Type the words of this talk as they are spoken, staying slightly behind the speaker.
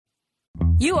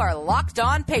You are Locked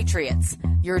On Patriots,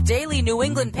 your daily New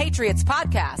England Patriots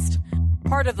podcast.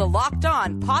 Part of the Locked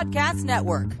On Podcast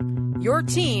Network, your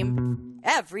team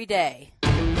every day.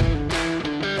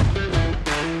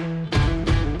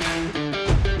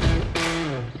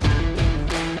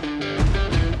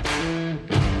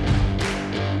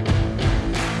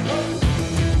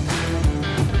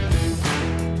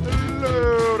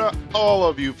 All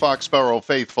of you Foxborough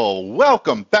faithful,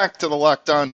 welcome back to the Locked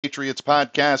On Patriots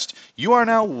podcast. You are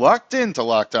now locked into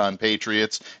Locked On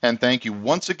Patriots, and thank you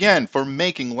once again for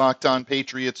making Locked On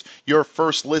Patriots your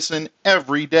first listen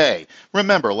every day.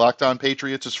 Remember, Locked On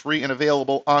Patriots is free and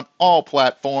available on all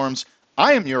platforms.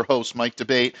 I am your host, Mike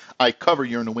Debate. I cover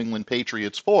your New England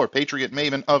Patriots for Patriot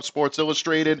Maven of Sports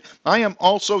Illustrated. I am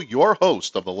also your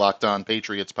host of the Locked On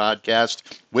Patriots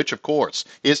podcast, which, of course,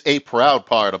 is a proud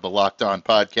part of the Locked On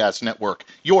Podcast Network,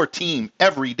 your team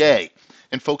every day.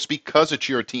 And folks, because it's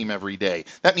your team every day,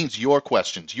 that means your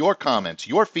questions, your comments,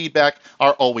 your feedback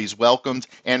are always welcomed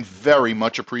and very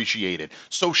much appreciated.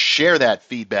 So share that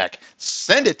feedback.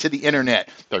 Send it to the internet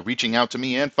by reaching out to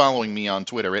me and following me on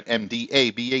Twitter at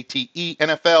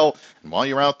MDABATENFL. And while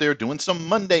you're out there doing some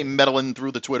Monday meddling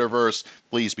through the Twitterverse,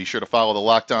 please be sure to follow the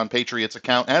Locked On Patriots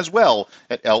account as well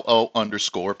at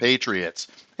LO_Patriots.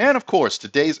 And of course,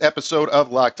 today's episode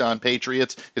of Locked On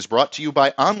Patriots is brought to you by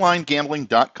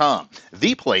OnlineGambling.com,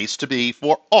 the place to be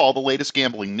for all the latest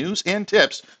gambling news and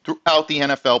tips throughout the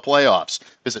NFL playoffs.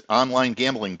 Visit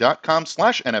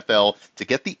OnlineGambling.com/NFL to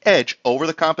get the edge over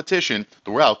the competition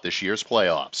throughout this year's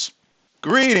playoffs.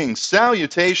 Greetings,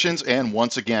 salutations, and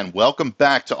once again, welcome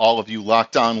back to all of you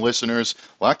Locked On listeners.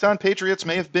 Locked On Patriots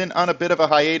may have been on a bit of a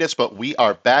hiatus, but we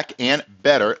are back and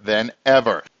better than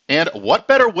ever. And what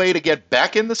better way to get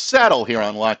back in the saddle here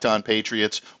on Locked On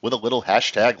Patriots with a little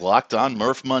hashtag Locked On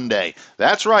Murph Monday.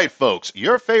 That's right, folks.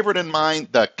 Your favorite and mine,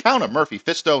 the Count of Murphy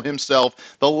Fisto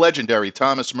himself, the legendary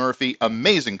Thomas Murphy,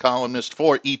 amazing columnist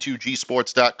for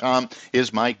E2Gsports.com,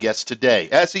 is my guest today,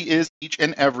 as he is each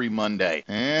and every Monday.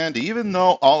 And even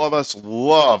though all of us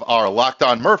love our Locked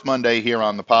On Murph Monday here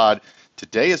on the pod,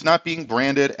 today is not being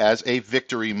branded as a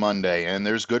Victory Monday, and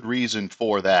there's good reason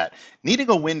for that.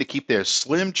 Needing a win to keep their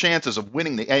slim chances of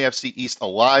winning the AFC East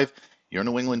alive, your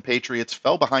New England Patriots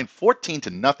fell behind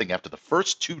 14-0 after the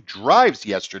first two drives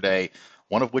yesterday,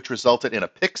 one of which resulted in a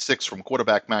pick six from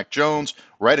quarterback Mac Jones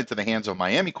right into the hands of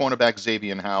Miami cornerback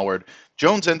Xavier Howard.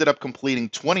 Jones ended up completing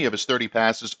 20 of his 30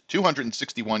 passes,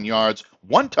 261 yards,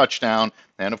 one touchdown,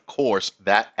 and of course,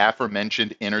 that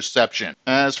aforementioned interception.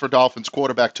 As for Dolphins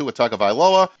quarterback Tua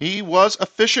Tagovailoa, he was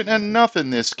efficient enough in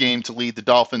this game to lead the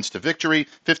Dolphins to victory,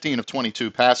 15 of 22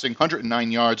 passing,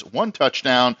 109 yards, one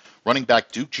touchdown. Running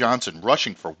back Duke Johnson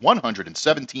rushing for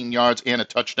 117 yards and a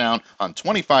touchdown on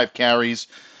 25 carries.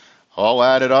 All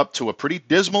added up to a pretty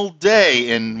dismal day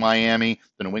in Miami.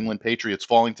 The New England Patriots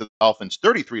falling to the Dolphins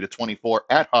 33-24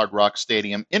 at Hard Rock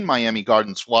Stadium in Miami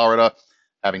Gardens, Florida.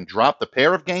 Having dropped a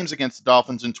pair of games against the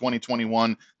Dolphins in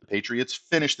 2021, the Patriots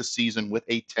finished the season with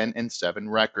a 10-7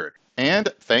 record. And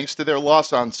thanks to their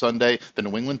loss on Sunday, the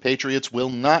New England Patriots will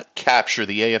not capture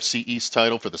the AFC East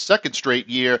title for the second straight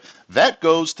year. That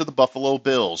goes to the Buffalo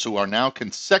Bills, who are now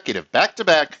consecutive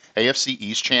back-to-back AFC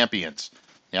East champions.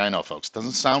 Yeah, I know, folks.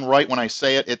 Doesn't sound right when I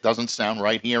say it. It doesn't sound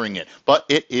right hearing it. But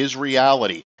it is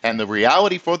reality. And the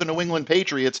reality for the New England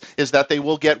Patriots is that they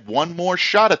will get one more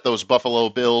shot at those Buffalo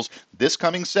Bills this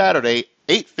coming Saturday,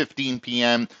 8:15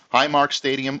 p.m., Highmark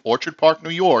Stadium, Orchard Park, New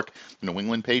York. The New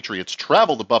England Patriots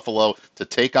travel to Buffalo to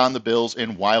take on the Bills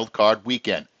in Wild Card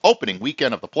Weekend, opening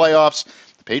weekend of the playoffs.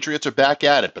 The Patriots are back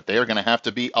at it, but they are going to have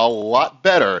to be a lot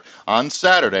better on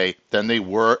Saturday than they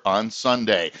were on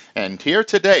Sunday. And here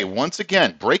today, once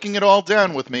again, breaking it all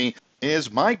down with me,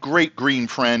 is my great green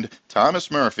friend,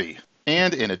 Thomas Murphy.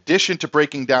 And in addition to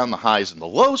breaking down the highs and the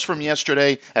lows from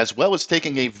yesterday, as well as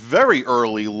taking a very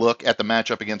early look at the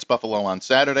matchup against Buffalo on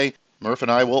Saturday, Murph and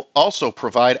I will also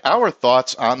provide our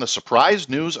thoughts on the surprise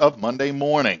news of Monday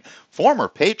morning. Former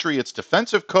Patriots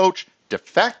defensive coach, de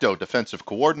facto defensive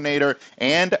coordinator,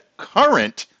 and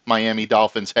current Miami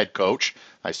Dolphins head coach.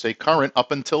 I say current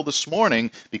up until this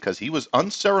morning because he was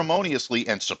unceremoniously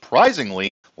and surprisingly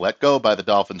let go by the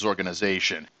Dolphins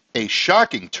organization. A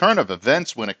shocking turn of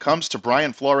events when it comes to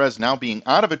Brian Flores now being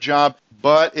out of a job,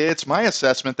 but it's my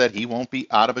assessment that he won't be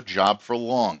out of a job for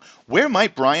long. Where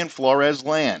might Brian Flores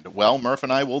land? Well, Murph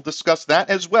and I will discuss that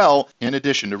as well, in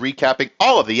addition to recapping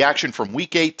all of the action from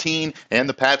Week 18 and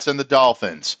the Pats and the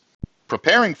Dolphins.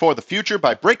 Preparing for the future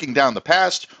by breaking down the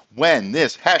past when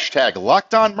this hashtag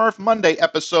Locked On Murph Monday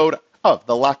episode of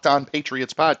the Locked On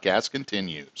Patriots podcast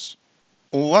continues.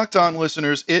 Locked On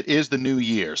listeners, it is the new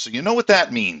year, so you know what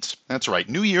that means. That's right,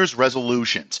 New Year's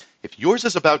resolutions. If yours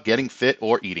is about getting fit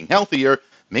or eating healthier,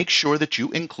 make sure that you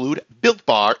include Built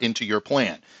Bar into your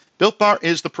plan. Built Bar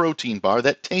is the protein bar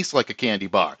that tastes like a candy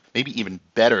bar, maybe even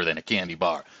better than a candy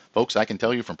bar. Folks, I can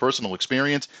tell you from personal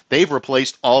experience, they've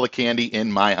replaced all the candy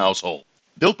in my household.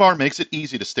 Built Bar makes it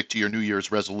easy to stick to your New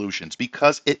Year's resolutions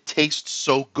because it tastes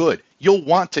so good. You'll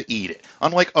want to eat it.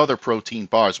 Unlike other protein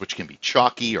bars, which can be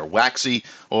chalky or waxy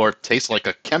or taste like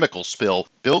a chemical spill,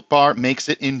 Built Bar makes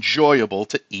it enjoyable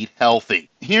to eat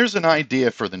healthy. Here's an idea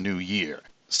for the new year.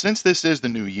 Since this is the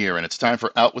new year and it's time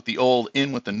for out with the old,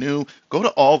 in with the new, go to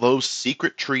all those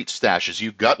secret treat stashes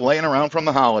you got laying around from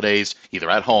the holidays, either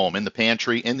at home, in the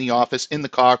pantry, in the office, in the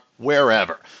car,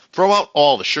 wherever. Throw out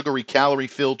all the sugary,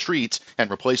 calorie-filled treats and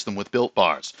replace them with Built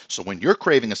Bars. So when you're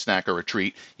craving a snack or a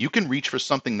treat, you can reach for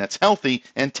something that's healthy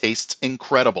and tastes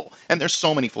incredible. And there's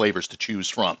so many flavors to choose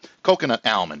from. Coconut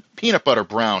almond, peanut butter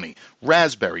brownie,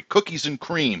 raspberry, cookies and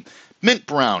cream, mint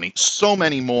brownie, so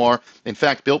many more. In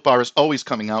fact, Built Bar is always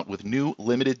coming out with new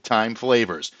limited time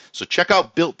flavors. So check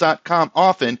out Built.com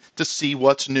often to see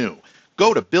what's new.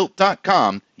 Go to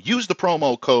Built.com, use the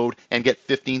promo code, and get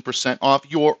 15% off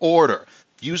your order.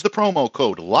 Use the promo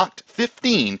code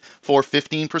LOCKED15 for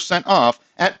 15% off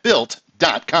at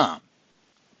Built.com.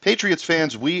 Patriots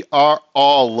fans, we are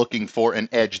all looking for an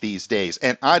edge these days,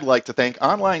 and I'd like to thank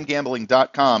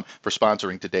OnlineGambling.com for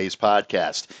sponsoring today's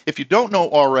podcast. If you don't know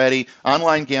already,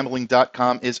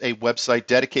 OnlineGambling.com is a website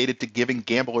dedicated to giving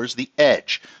gamblers the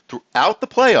edge. Throughout the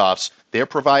playoffs, they're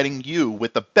providing you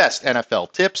with the best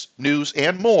NFL tips, news,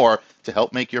 and more to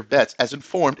help make your bets as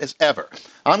informed as ever.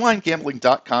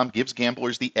 OnlineGambling.com gives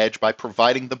gamblers the edge by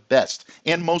providing the best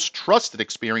and most trusted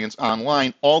experience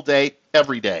online all day,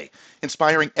 every day,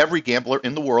 inspiring every gambler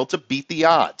in the world to beat the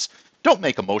odds. Don't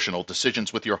make emotional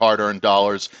decisions with your hard-earned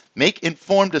dollars. Make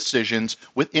informed decisions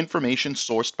with information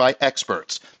sourced by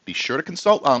experts. Be sure to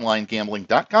consult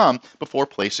OnlineGambling.com before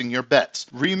placing your bets.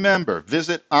 Remember,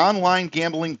 visit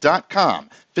OnlineGambling.com.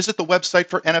 Visit the website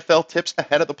for NFL tips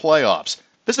ahead of the playoffs.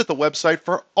 Visit the website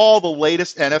for all the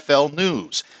latest NFL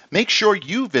news. Make sure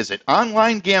you visit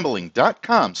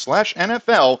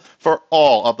onlinegambling.com/NFL for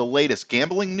all of the latest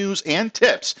gambling news and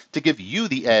tips to give you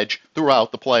the edge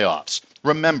throughout the playoffs.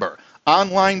 Remember,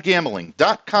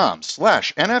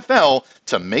 onlinegambling.com/NFL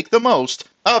to make the most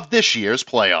of this year's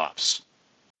playoffs.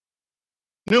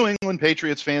 New England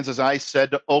Patriots fans, as I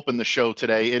said to open the show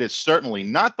today, it is certainly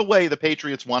not the way the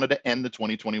Patriots wanted to end the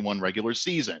 2021 regular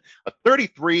season. A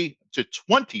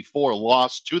 33-24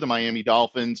 loss to the Miami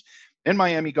Dolphins in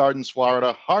Miami Gardens,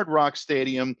 Florida, Hard Rock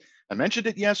Stadium. I mentioned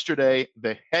it yesterday.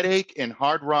 The headache in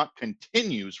Hard Rock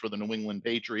continues for the New England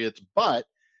Patriots, but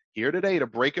here today to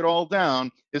break it all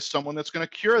down is someone that's going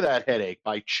to cure that headache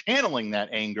by channeling that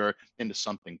anger into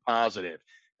something positive.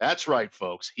 That's right,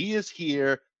 folks. He is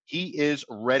here. He is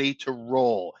ready to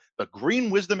roll. The Green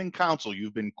Wisdom and Counsel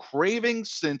you've been craving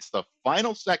since the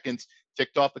final seconds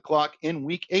ticked off the clock in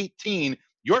week 18.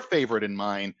 Your favorite and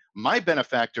mine, my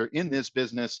benefactor in this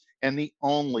business, and the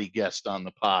only guest on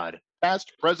the pod,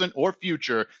 past, present, or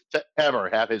future, to ever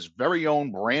have his very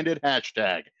own branded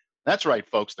hashtag. That's right,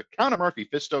 folks. The Count of Murphy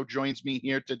Fisto joins me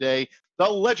here today. The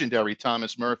legendary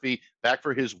Thomas Murphy, back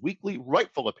for his weekly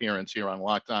rightful appearance here on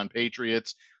Locked On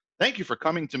Patriots. Thank you for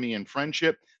coming to me in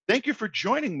friendship. Thank you for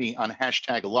joining me on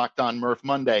hashtag Locked On Murph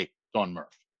Monday, Don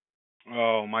Murph.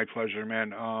 Oh, my pleasure,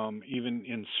 man. Even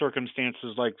in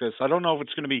circumstances like this, I don't know if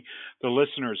it's going to be the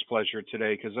listener's pleasure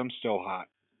today because I'm still hot.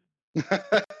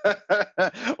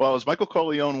 Well, as Michael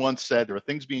Corleone once said, there are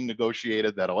things being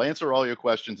negotiated that'll answer all your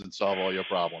questions and solve all your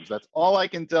problems. That's all I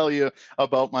can tell you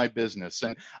about my business.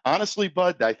 And honestly,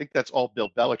 Bud, I think that's all Bill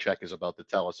Belichick is about to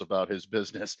tell us about his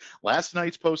business. Last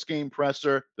night's post-game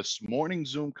presser, this morning's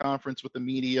Zoom conference with the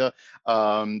media,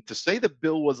 to say that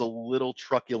Bill was a little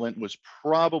truculent was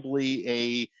probably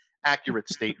a accurate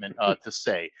statement to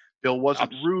say. Bill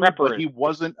wasn't rude, but he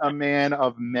wasn't a man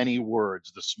of many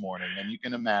words this morning, and you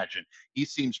can imagine he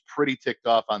seems pretty ticked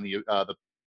off on the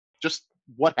just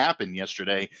what happened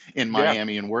yesterday in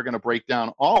Miami, and we're going to break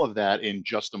down all of that in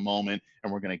just a moment,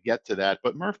 and we're going to get to that.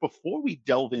 But Murph, before we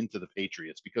delve into the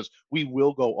Patriots, because we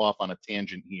will go off on a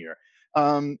tangent here,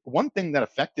 one thing that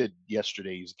affected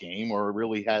yesterday's game, or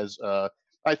really has, I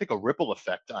think, a ripple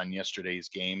effect on yesterday's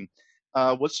game,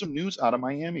 was some news out of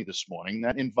Miami this morning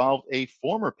that involved a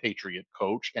former Patriot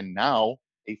coach and now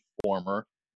a former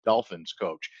Dolphins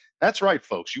coach. That's right,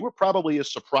 folks. You were probably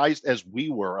as surprised as we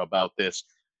were about this.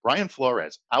 Brian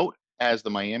Flores out as the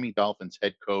Miami Dolphins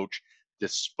head coach,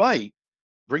 despite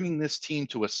bringing this team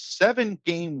to a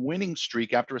 7-game winning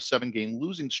streak after a 7-game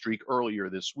losing streak earlier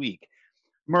this week.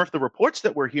 Murph, the reports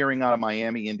that we're hearing out of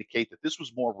Miami indicate that this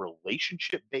was more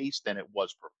relationship based than it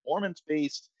was performance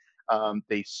based.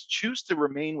 They choose to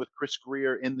remain with Chris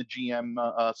Greer in the GM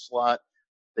slot.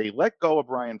 They let go of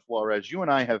Brian Flores. You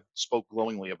and I have spoke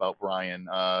glowingly about Brian.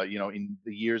 In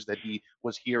the years that he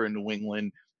was here in New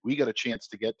England, we got a chance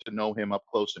to get to know him up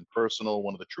close and personal.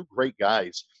 One of the true great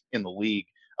guys in the league.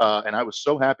 And I was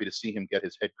so happy to see him get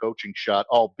his head coaching shot,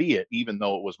 albeit even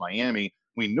though it was Miami,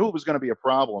 we knew it was going to be a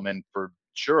problem. And for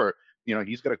sure,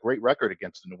 he's got a great record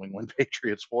against the New England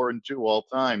Patriots, 4-2 all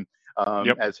time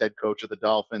Yep. as head coach of the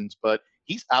Dolphins. But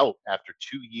he's out after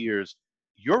 2 years.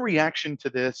 Your reaction to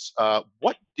this,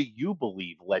 what do you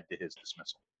believe led to his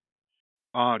dismissal?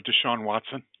 Deshaun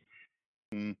Watson.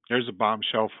 There's a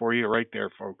bombshell for you right there,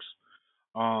 folks.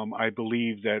 I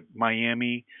believe that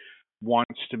Miami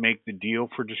wants to make the deal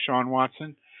for Deshaun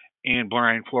Watson, and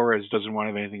Brian Flores doesn't want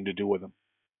to have anything to do with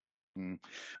him.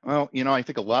 Well, I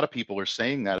think a lot of people are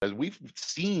saying that. As we've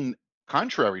seen,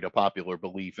 contrary to popular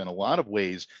belief, in a lot of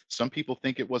ways, some people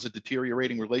think it was a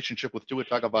deteriorating relationship with Tua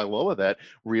Tagovailoa that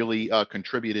really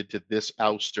contributed to this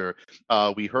ouster.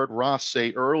 We heard Ross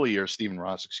say earlier, Stephen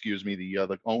Ross, excuse me,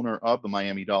 the owner of the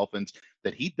Miami Dolphins,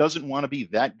 that he doesn't want to be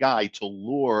that guy to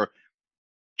lure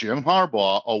Jim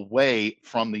Harbaugh away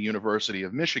from the University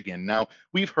of Michigan. Now,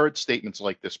 we've heard statements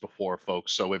like this before,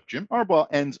 folks. So if Jim Harbaugh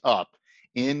ends up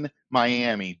in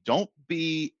Miami, don't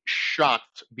be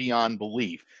shocked beyond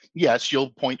belief. Yes,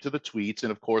 you'll point to the tweets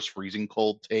and, of course, freezing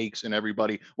cold takes, and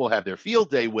everybody will have their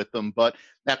field day with them. But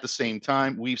at the same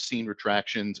time, we've seen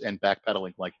retractions and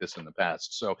backpedaling like this in the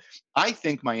past. So I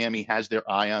think Miami has their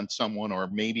eye on someone, or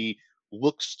maybe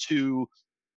looks to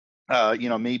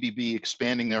maybe be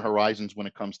expanding their horizons when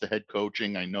it comes to head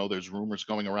coaching. I know there's rumors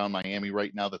going around Miami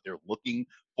right now that they're looking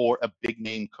for a big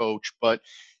name coach, but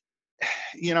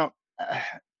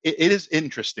it is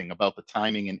interesting about the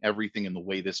timing and everything and the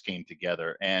way this came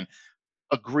together. And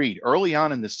agreed, early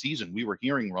on in the season, we were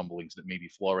hearing rumblings that maybe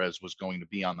Flores was going to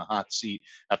be on the hot seat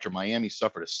after Miami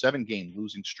suffered a 7-game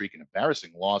losing streak, an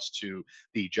embarrassing loss to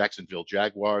the Jacksonville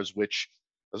Jaguars, which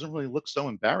doesn't really look so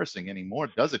embarrassing anymore,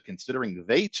 does it, considering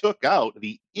they took out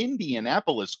the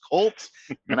Indianapolis Colts?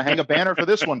 I'm going to hang a banner for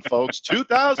this one, folks.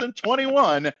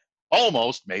 2021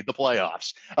 almost made the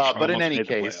playoffs. But in any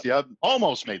case,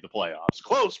 almost made the playoffs.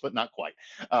 Close, but not quite.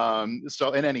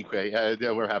 So in any case,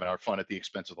 we're having our fun at the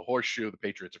expense of the horseshoe. The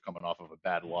Patriots are coming off of a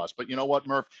bad loss. But you know what,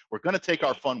 Murph? We're going to take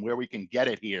our fun where we can get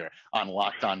it here on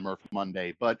Locked On Murph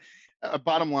Monday. But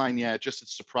bottom line, it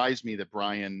surprised me that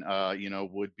Brian,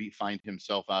 would find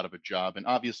himself out of a job. And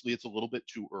obviously, it's a little bit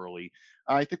too early.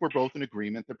 I think we're both in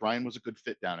agreement that Brian was a good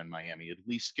fit down in Miami, at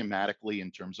least schematically in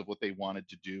terms of what they wanted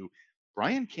to do.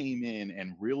 Brian came in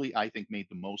and really, I think, made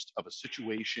the most of a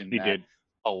situation that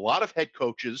a lot of head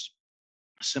coaches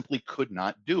simply could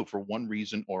not do for one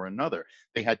reason or another.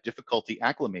 They had difficulty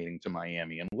acclimating to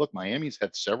Miami. And look, Miami's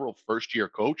had several first-year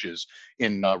coaches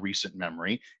in recent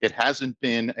memory. It hasn't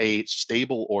been a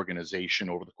stable organization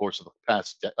over the course of the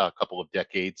past couple of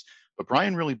decades. But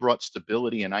Brian really brought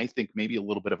stability and I think maybe a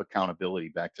little bit of accountability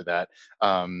back to that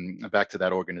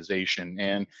organization.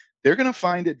 And they're going to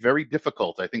find it very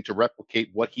difficult, I think, to replicate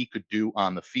what he could do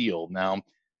on the field. Now,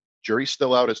 jury's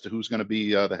still out as to who's going to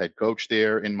be the head coach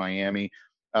there in Miami.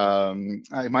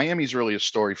 Miami's really a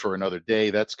story for another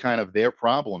day. That's kind of their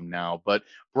problem now. But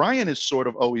Brian is sort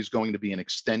of always going to be an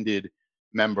extended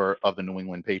member of the New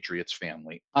England Patriots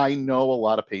family. I know a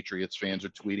lot of Patriots fans are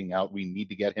tweeting out, we need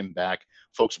to get him back.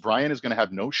 Folks, Brian is going to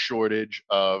have no shortage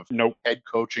of head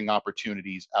coaching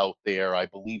opportunities out there. I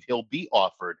believe he'll be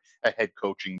offered a head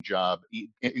coaching job,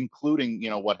 including,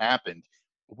 what happened.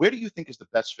 Where do you think is the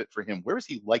best fit for him? Where is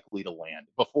he likely to land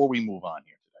before we move on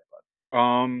here today,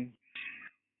 bud?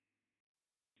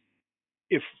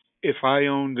 If I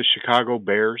owned the Chicago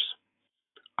Bears,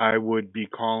 I would be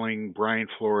calling Brian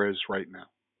Flores right now.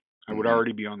 I would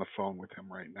already be on the phone with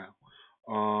him right now.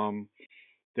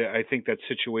 I think that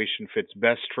situation fits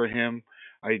best for him.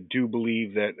 I do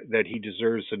believe that he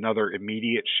deserves another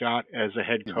immediate shot as a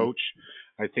head coach.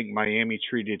 I think Miami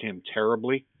treated him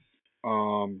terribly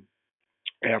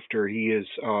after he has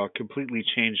completely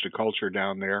changed the culture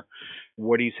down there,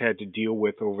 what he's had to deal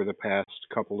with over the past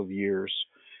couple of years,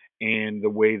 and the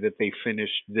way that they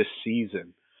finished this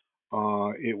season.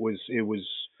 It was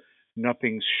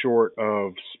nothing short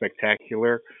of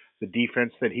spectacular. The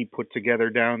defense that he put together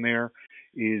down there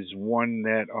is one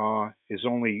that is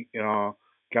only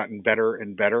gotten better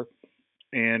and better.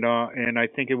 And I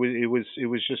think it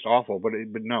was just awful. But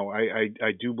no,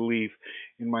 I do believe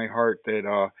in my heart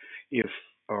that if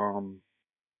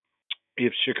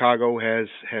Chicago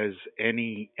has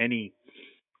any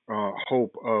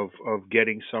hope of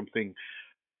getting something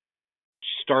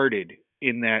started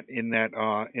in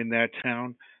that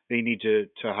town, they need to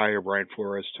hire Brian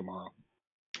Flores tomorrow.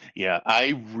 Yeah,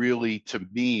 to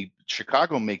me,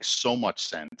 Chicago makes so much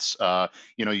sense.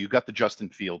 You've got the Justin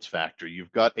Fields factor.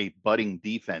 You've got a budding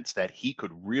defense that he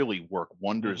could really work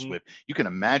wonders Hmm. with. You can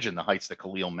imagine the heights that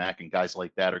Khalil Mack and guys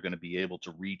like that are going to be able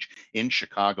to reach in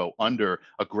Chicago under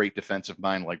a great defensive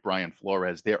mind like Brian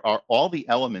Flores. There are all the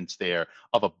elements there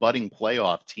of a budding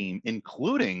playoff team,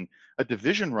 including a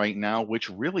division right now, which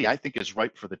really I think is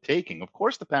ripe for the taking. Of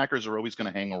course, the Packers are always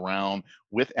going to hang around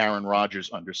with Aaron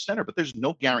Rodgers under center, but there's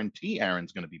no guarantee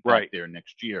Aaron's going to be back Right. there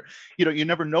next year. You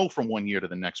never know from one year to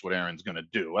the next what Aaron's going to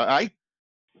do. I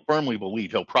firmly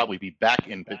believe he'll probably be back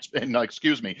in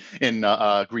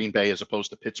Green Bay as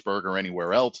opposed to Pittsburgh or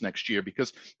anywhere else next year,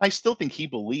 because I still think he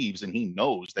believes and he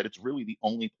knows that it's really the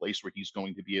only place where he's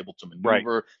going to be able to Right.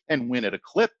 maneuver and win at a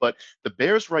clip. But the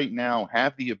Bears right now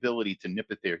have the ability to nip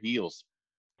at their heels.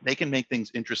 They can make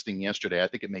things interesting yesterday. I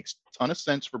think it makes a ton of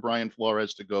sense for Brian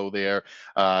Flores to go there.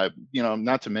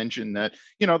 Not to mention that,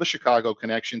 the Chicago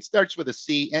connection starts with a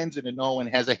C, ends in an O, and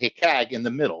has a hickag in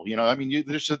the middle.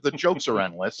 The jokes are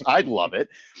endless. I'd love it.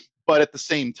 But at the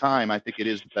same time, I think it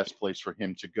is the best place for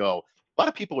him to go. A lot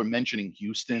of people are mentioning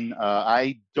Houston.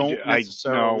 I don't I no.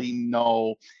 necessarily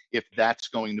know if that's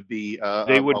going to be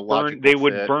They a would burn. logical They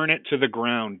would fit. burn it to the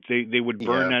ground. They would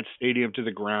burn Yeah, that stadium to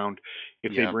the ground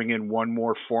if they yeah. bring in one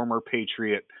more former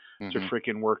Patriot to Mhm.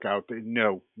 frickin' work out.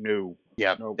 No, no,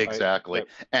 Yeah, no. exactly.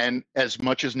 That, And as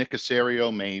much as Nick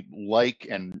Casario may like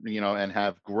and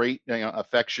have great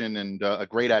affection and a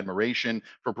great admiration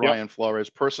for yep. Brian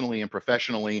Flores personally and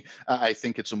professionally, I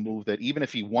think it's a move that even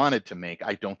if he wanted to make,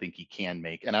 I don't think he can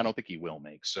make, and I don't think he will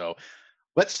make. So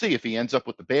let's see if he ends up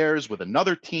with the Bears, with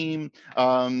another team.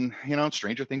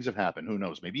 Stranger things have happened. Who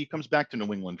knows? Maybe he comes back to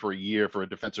New England for a year for a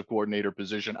defensive coordinator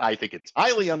position. I think it's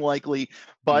highly unlikely,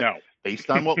 but No.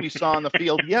 based on what we saw on the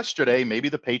field yesterday, maybe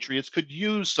the Patriots could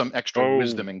use some extra Oh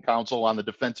wisdom and counsel on the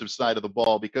defensive side of the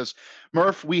ball, because,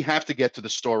 Murph, we have to get to the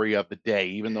story of the day.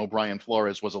 Even though Brian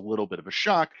Flores was a little bit of a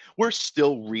shock, we're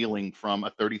still reeling from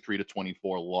a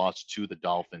 33-24 loss to the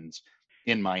Dolphins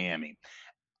in Miami.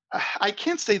 I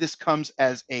can't say this comes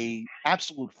as a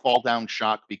absolute fall down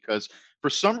shock, because for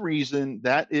some reason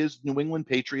that is New England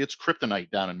Patriots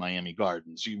kryptonite down in Miami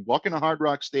Gardens. You walk into Hard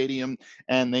Rock Stadium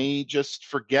and they just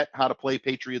forget how to play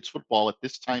Patriots football at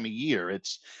this time of year.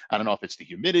 I don't know if it's the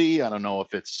humidity, I don't know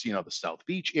if it's the South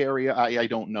Beach area, I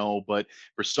don't know, but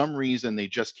for some reason they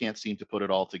just can't seem to put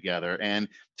it all together. And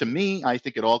to me, I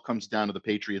think it all comes down to the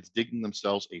Patriots digging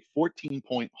themselves a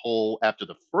 14-point hole after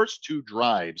the first two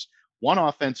drives, one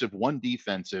offensive, one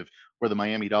defensive, where the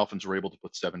Miami Dolphins were able to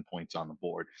put 7 points on the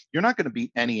board. You're not going to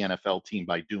beat any NFL team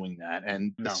by doing that.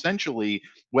 And no. essentially,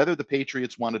 whether the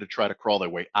Patriots wanted to try to crawl their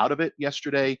way out of it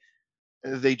yesterday,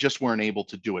 they just weren't able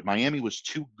to do it. Miami was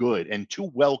too good and too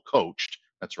well coached.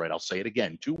 That's right, I'll say it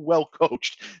again, too well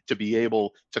coached to be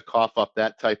able to cough up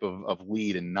that type of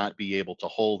lead and not be able to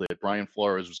hold it. Brian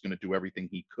Flores was going to do everything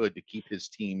he could to keep his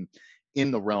team in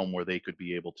the realm where they could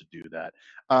be able to do that.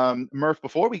 Murph,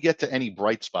 before we get to any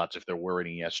bright spots, if there were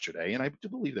any yesterday, and I do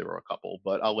believe there were a couple,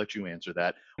 but I'll let you answer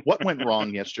that. What went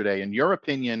wrong yesterday? In your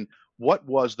opinion, what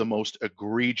was the most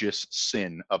egregious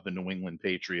sin of the New England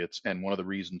Patriots, and one of the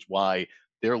reasons why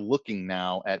they're looking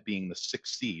now at being the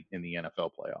sixth seed in the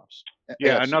NFL playoffs,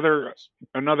 Yeah, AFC another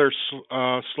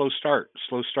playoffs? slow start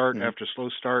Mhm. after slow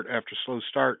start after slow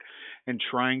start, and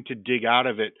trying to dig out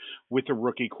of it with a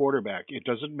rookie quarterback. It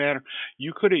doesn't matter.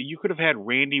 You could have had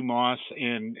Randy Moss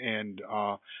and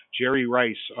Jerry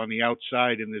Rice on the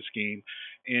outside in this game,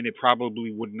 and it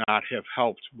probably would not have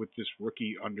helped with this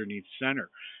rookie underneath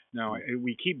center. Now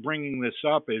we keep bringing this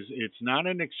up as it's not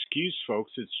an excuse,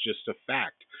 folks. It's just a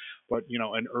fact. But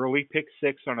an early pick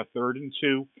six on a 3rd and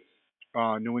 2.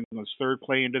 New England's third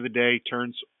play into the day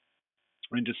turns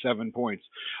into 7 points.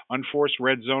 Unforced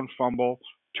red zone fumble,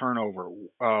 turnover.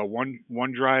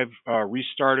 One drive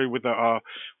restarted with a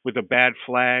bad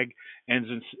flag, ends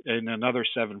in another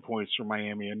 7 points for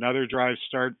Miami. Another drive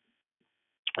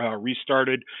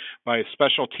restarted by a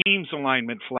special teams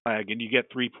alignment flag, and you get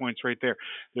 3 points right there.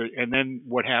 And then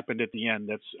what happened at the end?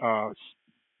 That's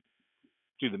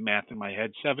do the math in my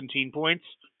head. 17 points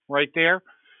right there.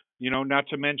 Not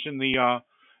to mention the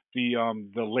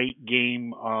late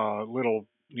game little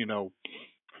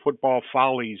football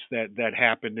follies that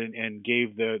happened and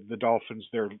gave the Dolphins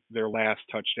their last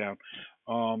touchdown.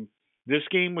 This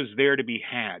game was there to be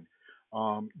had.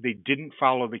 They didn't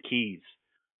follow the keys.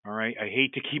 All right, I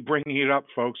hate to keep bringing it up,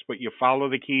 folks, but you follow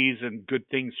the keys and good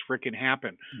things frickin'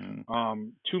 happen.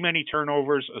 Mhm. Too many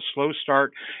turnovers, a slow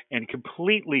start, and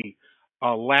completely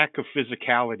a lack of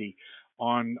physicality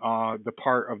on the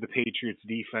part of the Patriots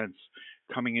defense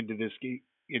coming into this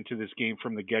game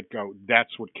from the get-go.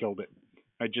 That's what killed it.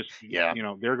 Yeah.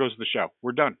 There goes the show.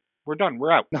 We're done.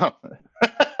 We're out. No.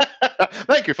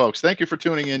 Thank you, folks. Thank you for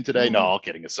tuning in today. No, all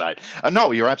kidding aside.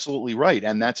 No, you're absolutely right.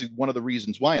 And that's one of the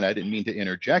reasons why, and I didn't mean to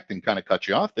interject and kind of cut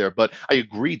you off there, but I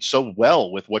agreed so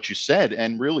well with what you said.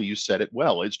 And really, you said it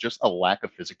well. It's just a lack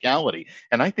of physicality.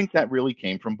 And I think that really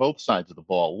came from both sides of the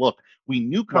ball. Look, we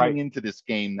knew coming Right. into this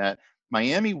game that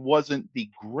Miami wasn't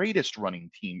the greatest running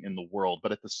team in the world,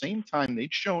 but at the same time,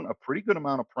 they'd shown a pretty good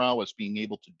amount of prowess being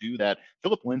able to do that.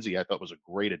 Philip Lindsay, I thought, was a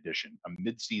great addition, a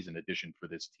midseason addition for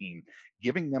this team,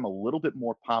 giving them a little bit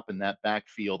more pop in that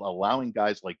backfield, allowing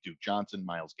guys like Duke Johnson,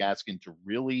 Myles Gaskin to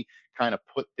really kind of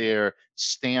put their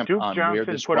stamp Duke on where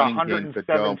Johnson this put running game could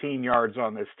go. 117 yards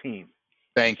on this team.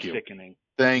 Thank you. Sickening.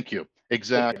 Thank you.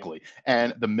 Exactly.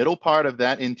 And the middle part of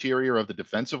that interior of the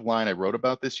defensive line, I wrote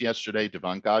about this yesterday.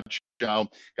 Devon Godchaux,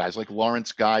 guys like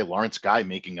Lawrence Guy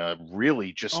making a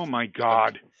really just Oh my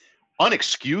God,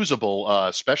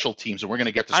 unexcusable special teams. And we're going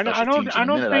to get to special teams in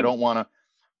a minute. I don't want to.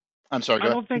 I'm sorry. I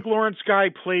don't think Lawrence Guy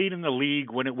played in the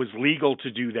league when it was legal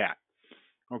to do that.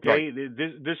 Okay, Right.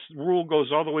 This rule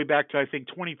goes all the way back to I think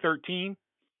 2013.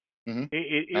 Mm-hmm.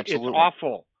 It's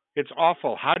awful. It's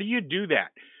awful. How do you do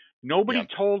that? Nobody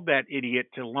told that idiot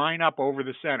to line up over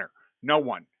the center. No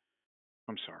one.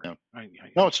 I'm sorry. No,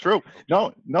 no, it's true.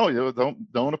 No,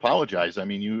 don't apologize. I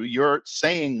mean, you're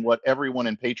saying what everyone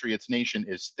in Patriots Nation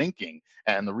is thinking,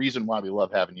 and the reason why we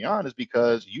love having you on is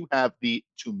because you have the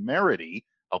temerity.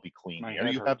 I'll be clean here.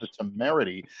 You have the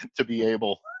temerity to be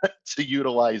able to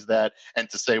utilize that and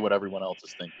to say what everyone else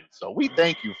is thinking. So we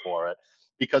thank you for it,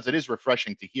 because it is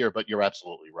refreshing to hear. But you're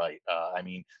absolutely right. I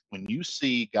mean, when you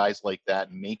see guys like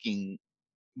that making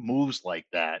moves like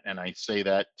that, and I say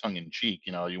that tongue in cheek,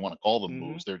 you want to call them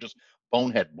moves, they're just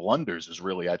bonehead blunders is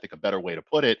really, I think, a better way to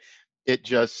put it.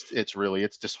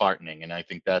 It's disheartening, and I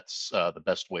think that's the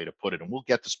best way to put it. And we'll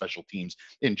get to special teams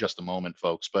in just a moment,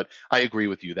 folks, but I agree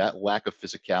with you, that lack of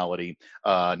physicality,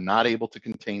 not able to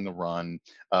contain the run,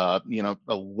 a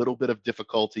little bit of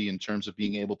difficulty in terms of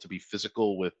being able to be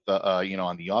physical with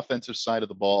on the offensive side of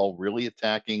the ball, really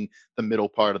attacking the middle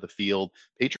part of the field.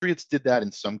 Patriots did that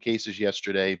in some cases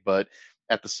yesterday, but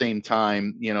at the same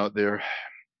time,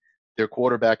 their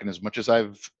quarterback, and as much as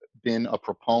I've been a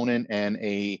proponent and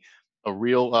a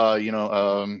real, I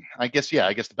guess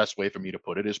the best way for me to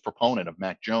put it is proponent of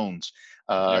Mac Jones.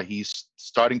 He's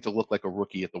starting to look like a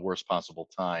rookie at the worst possible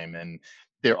time, and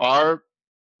there are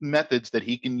methods that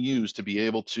he can use to be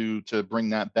able to bring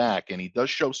that back, and he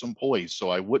does show some poise. So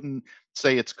I wouldn't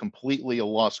say it's completely a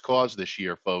lost cause this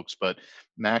year, folks. But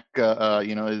Mac,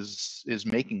 is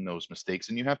making those mistakes,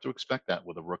 and you have to expect that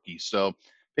with a rookie. So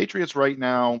Patriots right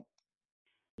now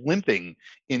limping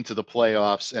into the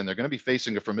playoffs, and they're going to be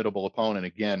facing a formidable opponent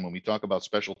again. When we talk about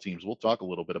special teams, we'll talk a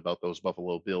little bit about those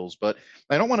Buffalo Bills, but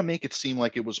I don't want to make it seem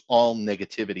like it was all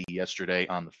negativity yesterday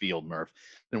on the field, Murph.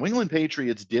 The New England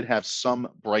Patriots did have some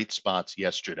bright spots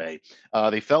yesterday.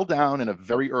 They fell down in a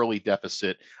very early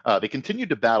deficit. They continued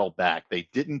to battle back. They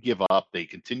didn't give up. They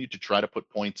continued to try to put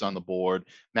points on the board.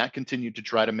 Matt continued to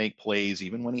try to make plays,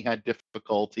 even when he had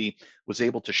difficulty, was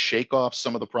able to shake off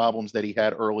some of the problems that he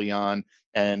had early on,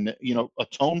 and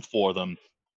atone for them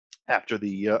after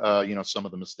the some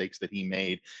of the mistakes that he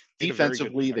made.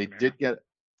 Defensively, they did get.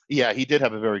 Yeah, he did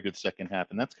have a very good second half,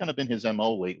 and that's kind of been his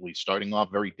MO lately, starting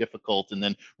off very difficult and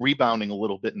then rebounding a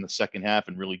little bit in the second half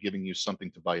and really giving you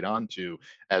something to bite onto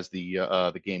as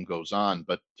the game goes on.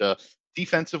 But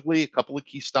defensively, a couple of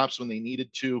key stops when they needed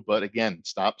to, but again,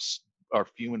 stops are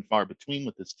few and far between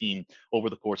with this team over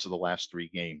the course of the last 3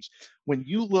 games. When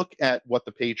you look at what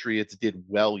the Patriots did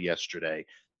well yesterday,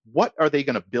 what are they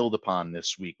going to build upon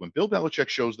this week? When Bill Belichick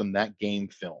shows them that game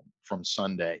film from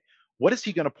Sunday, what is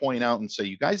he going to point out and say,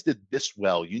 you guys did this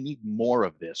well, you need more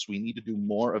of this, we need to do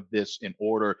more of this in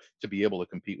order to be able to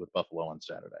compete with Buffalo on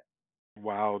Saturday?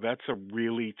 Wow, that's a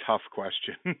really tough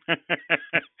question.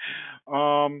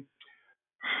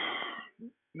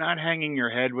 Not hanging your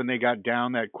head when they got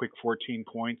down that quick 14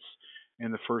 points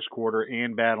in the first quarter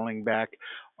and battling back.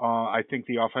 I think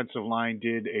the offensive line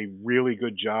did a really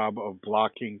good job of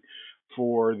blocking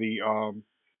for the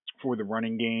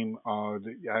running game.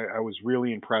 I was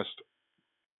really impressed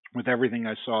with everything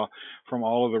I saw from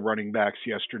all of the running backs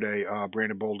yesterday.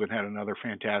 Brandon Bolden had another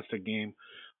fantastic game.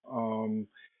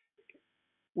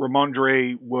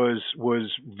 Ramondre was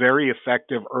very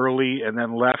effective early and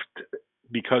then left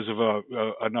because of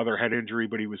another head injury,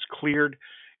 but he was cleared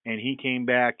and he came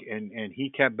back and he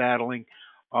kept battling.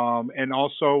 And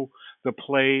also the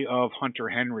play of Hunter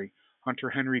Henry. Hunter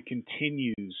Henry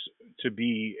continues to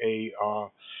be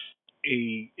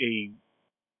a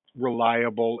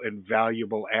reliable and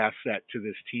valuable asset to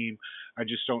this team. I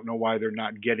just don't know why they're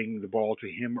not getting the ball to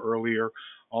him earlier.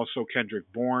 Also,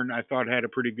 Kendrick Bourne, I thought had a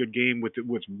pretty good game with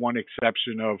one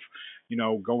exception of,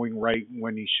 going right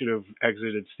when he should have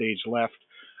exited stage left.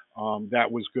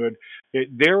 That was good.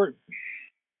 Bill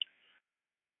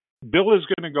is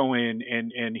going to go in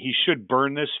and he should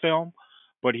burn this film,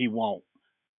 but he won't.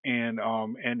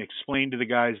 And explain to the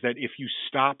guys that if you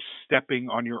stop stepping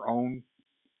on your own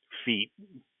feet,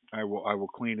 I will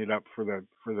clean it up for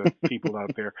the people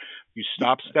out there. You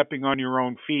stop stepping on your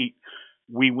own feet,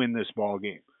 we win this ball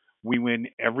game. We win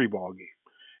every ball game.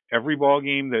 Every ball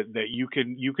game that you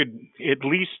could at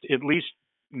least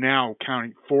now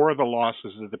counting four of the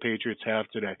losses that the Patriots have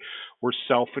today were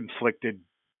self-inflicted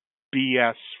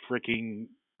BS freaking,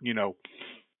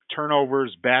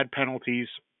 turnovers, bad penalties.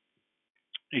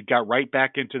 It got right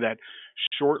back into that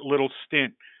short little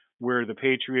stint where the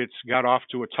Patriots got off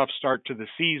to a tough start to the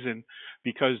season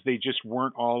because they just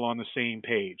weren't all on the same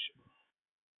page.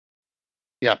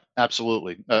 Yeah,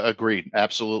 absolutely. Agreed.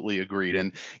 Absolutely agreed.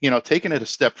 And, taking it a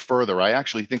step further, I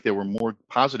actually think there were more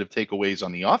positive takeaways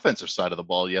on the offensive side of the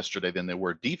ball yesterday than there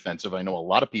were defensive. I know a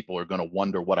lot of people are going to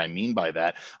wonder what I mean by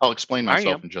that. I'll explain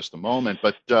myself in just a moment.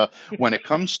 But when it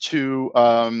comes to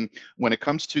the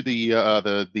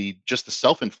just the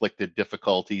self-inflicted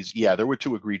difficulties, yeah, there were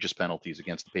two egregious penalties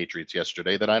against the Patriots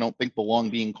yesterday that I don't think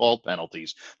belong being called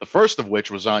penalties. The first of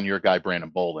which was on your guy Brandon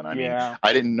Bolden. I mean,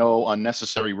 I didn't know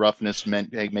unnecessary roughness meant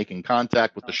making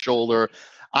contact with the shoulder.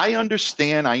 I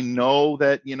understand. I know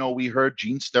that, we heard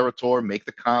Gene Steratore make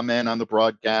the comment on the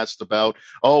broadcast about,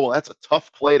 oh, well, that's a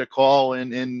tough play to call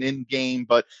in game,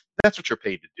 but that's what you're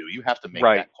paid to do. You have to make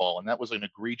that call. And that was an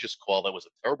egregious call. That was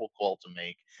a terrible call to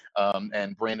make.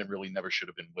 And Brandon really never should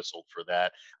have been whistled for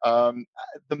that.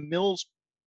 The Mills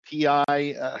PI,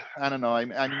 I don't know. I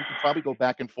mean, you can probably go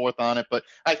back and forth on it, but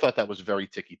I thought that was very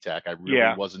ticky tack. I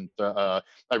really wasn't. I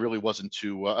really wasn't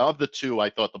too. Of the two,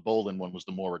 I thought the Bolden one was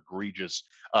the more egregious,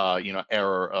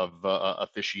 error of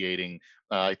officiating.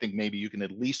 I think maybe you can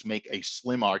at least make a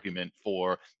slim argument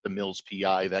for the Mills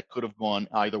PI. That could have gone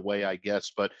either way, I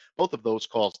guess. But both of those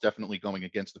calls definitely going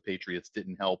against the Patriots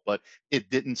didn't help. But it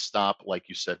didn't stop, like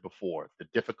you said before, the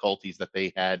difficulties that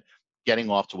they had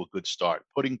getting off to a good start,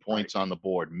 putting points on the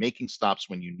board, making stops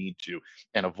when you need to,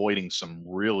 and avoiding some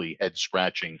really head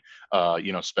scratching,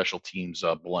 special teams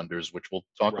blunders, which we'll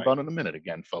talk about in a minute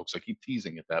again, folks. I keep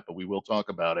teasing at that, but we will talk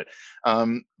about it.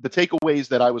 The takeaways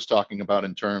that I was talking about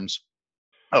in terms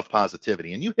of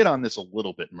positivity, and you hit on this a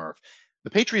little bit, Murph. The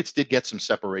Patriots did get some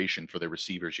separation for their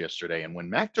receivers yesterday, and when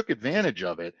Mac took advantage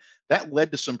of it, that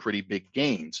led to some pretty big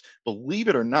gains. Believe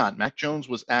it or not, Mac Jones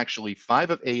was actually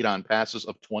 5 of 8 on passes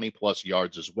of 20-plus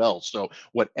yards as well. So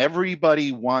what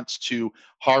everybody wants to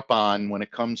harp on when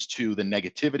it comes to the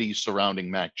negativity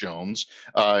surrounding Mac Jones,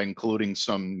 including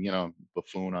some,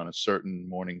 buffoon on a certain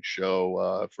morning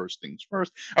show, first things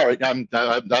first. All right, I'm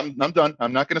done.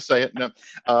 I'm not going to say it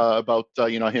about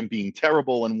him being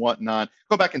terrible and whatnot.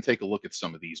 Go back and take a look at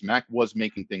some of these. Mac was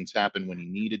making things happen when he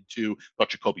needed to. But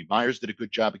Jacoby Myers did a good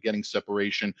job of getting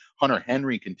separation. Hunter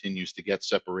Henry continues to get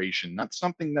separation. Not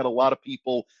something that a lot of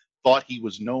people thought he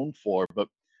was known for. But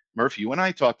Murphy, you and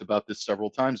I talked about this several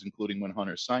times, including when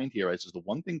Hunter signed here. I says the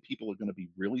one thing people are going to be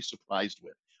really surprised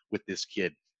with this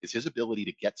kid is his ability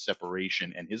to get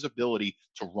separation and his ability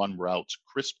to run routes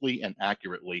crisply and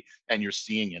accurately. And you're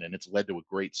seeing it, and it's led to a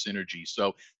great synergy.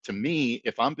 So to me,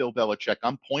 if I'm Bill Belichick,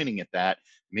 I'm pointing at that,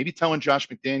 maybe telling Josh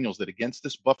McDaniels that against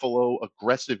this Buffalo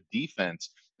aggressive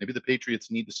defense, maybe the Patriots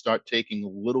need to start taking a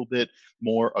little bit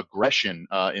more aggression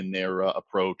in their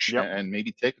approach and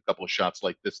maybe take a couple of shots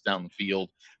like this down the field.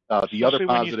 The other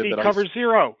positive that cover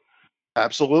zero.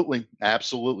 Absolutely.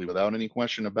 Without any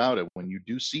question about it. When you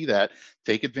do see that,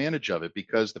 take advantage of it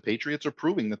because the Patriots are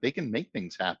proving that they can make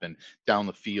things happen down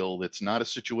the field. It's not a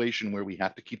situation where we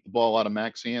have to keep the ball out of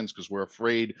Mac's hands because we're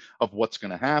afraid of what's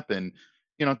going to happen.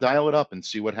 Dial it up and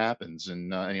see what happens.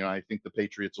 And, I think the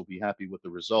Patriots will be happy with the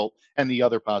result. And the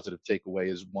other positive takeaway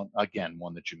is one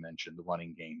that you mentioned, the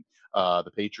running game.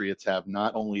 The Patriots have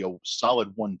not only a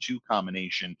solid 1-2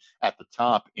 combination at the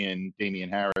top in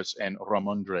Damian Harris and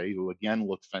Rhamondre, who again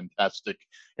looked fantastic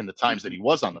in the times that he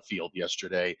was on the field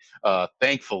yesterday.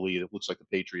 Thankfully, it looks like the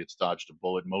Patriots dodged a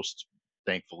bullet. Most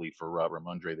thankfully for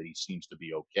Rhamondre that he seems to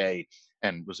be okay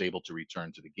and was able to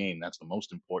return to the game. That's the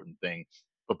most important thing.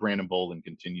 But Brandon Bolden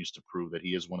continues to prove that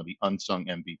he is one of the unsung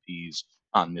MVPs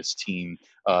on this team.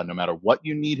 No matter what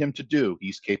you need him to do,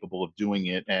 he's capable of doing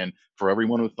it. And for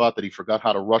everyone who thought that he forgot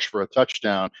how to rush for a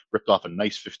touchdown, ripped off a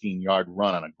nice 15-yard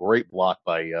run on a great block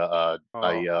by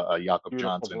Jakob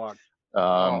Johnson.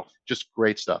 Just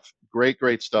great stuff.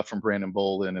 Great stuff from Brandon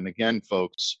Bolden. And again,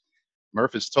 folks,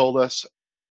 Murph has told us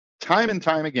time and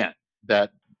time again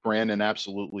that Brandon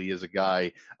absolutely is a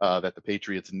guy that the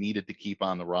Patriots needed to keep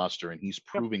on the roster, and he's Yep.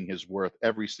 proving his worth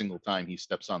every single time he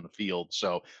steps on the field.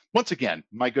 So once again,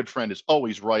 my good friend is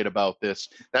always right about this.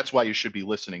 That's why you should be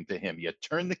listening to him. You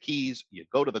turn the keys, you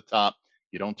go to the top.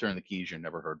 You don't turn the keys, you're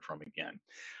never heard from again.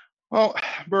 Well,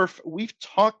 Murph, we've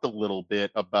talked a little bit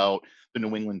about the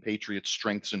New England Patriots'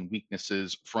 strengths and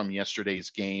weaknesses from yesterday's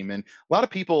game, and a lot of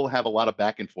people have a lot of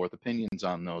back and forth opinions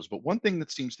on those. But one thing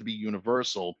that seems to be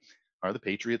universal are the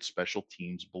Patriots' special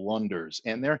teams blunders,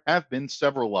 and there have been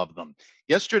several of them.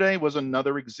 Yesterday was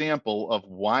another example of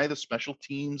why the special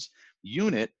teams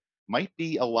unit might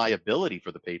be a liability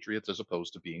for the Patriots as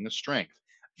opposed to being a strength.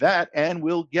 That, and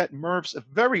we'll get Murph's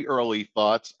very early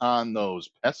thoughts on those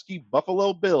pesky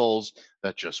Buffalo Bills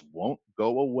that just won't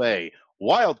go away.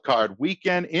 Wild Card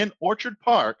weekend in Orchard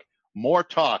Park. More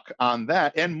talk on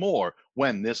that and more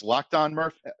when this Locked On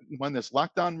Murph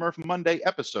Monday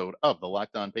episode of the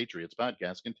Locked On Patriots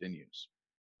podcast continues.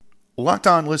 Locked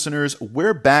On listeners,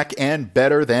 we're back and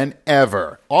better than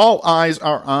ever. All eyes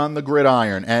are on the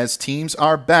gridiron as teams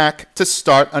are back to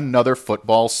start another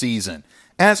football season.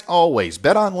 As always,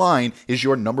 BetOnline is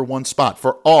your number one spot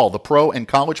for all the pro and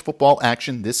college football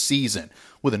action this season.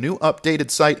 With a new updated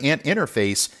site and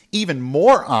interface, even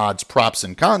more odds, props,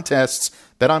 and contests,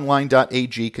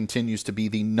 BetOnline.ag continues to be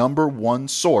the number one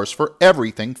source for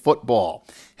everything football.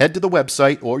 Head to the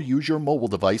website or use your mobile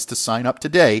device to sign up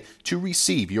today to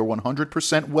receive your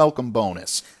 100% welcome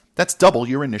bonus. That's double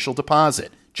your initial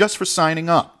deposit, just for signing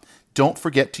up. Don't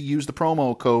forget to use the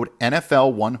promo code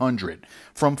NFL100.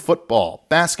 From football,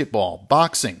 basketball,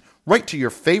 boxing, right to your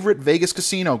favorite Vegas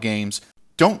casino games,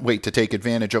 don't wait to take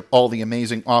advantage of all the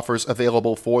amazing offers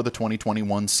available for the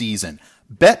 2021 season.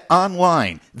 Bet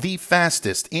online, the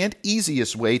fastest and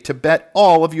easiest way to bet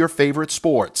all of your favorite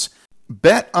sports.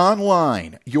 Bet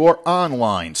online, your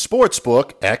online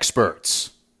sportsbook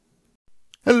experts.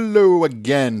 Hello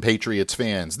again, Patriots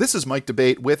fans. This is Mike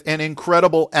Debate with an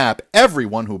incredible app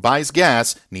everyone who buys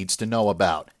gas needs to know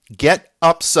about. Get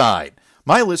Upside.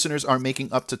 My listeners are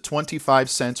making up to 25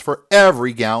 cents for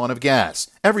every gallon of gas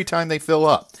every time they fill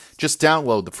up. Just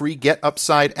download the free Get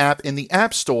Upside app in the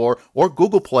App Store or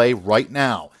Google Play right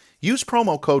now. Use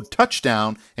promo code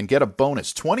TOUCHDOWN and get a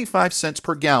bonus 25 cents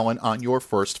per gallon on your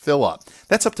first fill up.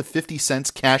 That's up to 50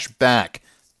 cents cash back.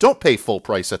 Don't pay full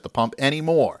price at the pump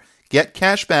anymore. Get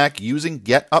cash back using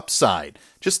Get Upside.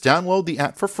 Just download the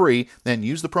app for free, then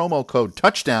use the promo code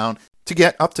TOUCHDOWN to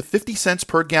get up to 50 cents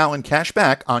per gallon cash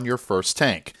back on your first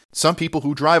tank. Some people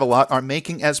who drive a lot are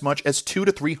making as much as $200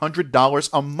 to $300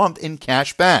 a month in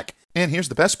cash back. And here's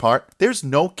the best part, there's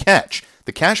no catch.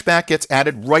 The cash back gets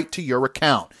added right to your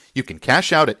account. You can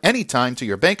cash out at any time to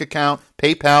your bank account,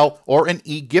 PayPal, or an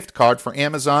e-gift card for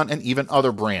Amazon and even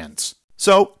other brands.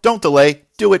 So don't delay,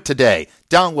 do it today.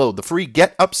 Download the free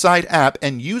Get Upside app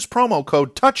and use promo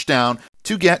code TOUCHDOWN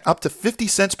to get up to 50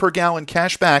 cents per gallon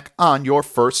cash back on your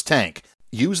first tank.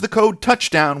 Use the code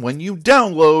TOUCHDOWN when you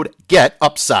download Get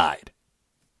Upside.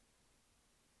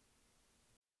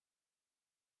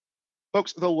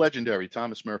 Folks, the legendary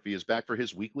Thomas Murphy is back for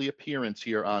his weekly appearance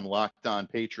here on Locked On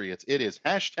Patriots. It is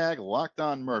hashtag Locked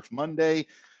On Murph Monday.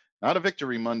 Not a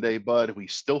victory Monday, but we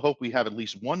still hope we have at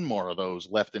least one more of those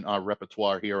left in our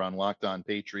repertoire here on Locked On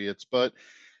Patriots. But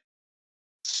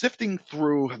sifting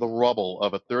through the rubble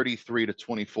of a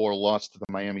 33-24 loss to the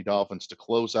Miami Dolphins to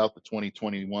close out the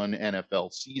 2021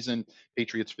 NFL season,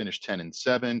 Patriots finished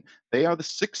 10-7. They are the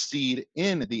sixth seed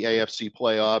in the AFC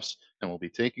playoffs and will be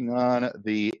taking on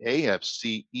the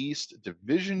AFC East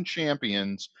division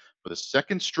champions for the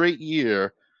second straight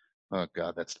year. Oh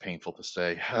God, that's painful to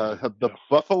say. The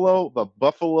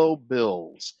Buffalo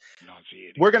Bills.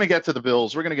 We're going to get to the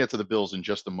Bills. We're going to get to the Bills in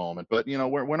just a moment, but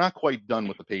we're not quite done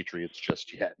with the Patriots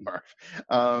just yet,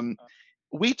 Murph.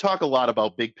 We talk a lot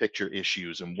about big picture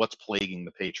issues and what's plaguing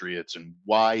the Patriots and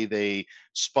why they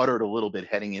sputtered a little bit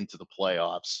heading into the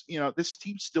playoffs. This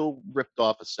team still ripped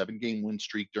off a 7-game win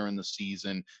streak during the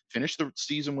season, finished the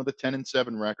season with a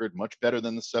 10-7 record, much better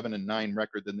than the 7-9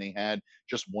 record than they had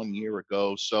just 1 year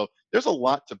ago. So there's a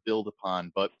lot to build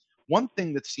upon. But one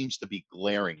thing that seems to be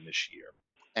glaring this year,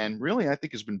 and really I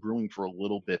think has been brewing for a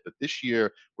little bit, but this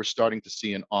year we're starting to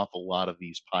see an awful lot of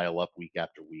these pile up week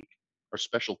after week, are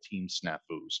special team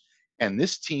snafus. And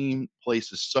this team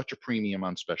places such a premium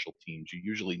on special teams. You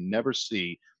usually never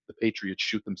see the Patriots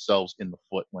shoot themselves in the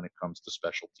foot when it comes to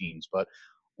special teams. But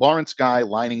Lawrence Guy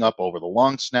lining up over the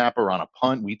long snapper on a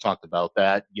punt. We talked about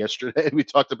that yesterday. We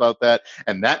talked about that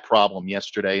and that problem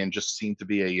yesterday and just seemed to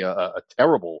be a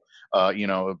terrible,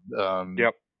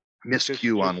 Yep.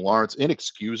 Miscue on Lawrence,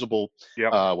 inexcusable,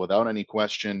 Yep. without any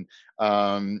question.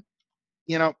 Um,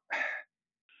 you know,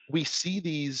 we see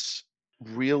these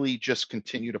really just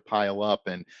continue to pile up.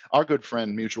 And our good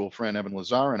friend, mutual friend Evan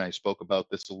Lazar and I spoke about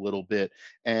this a little bit.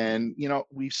 And,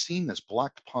 we've seen this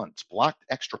blocked punts, blocked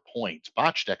extra points,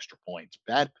 botched extra points,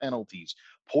 bad penalties,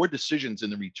 poor decisions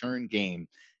in the return game.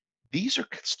 These are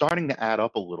starting to add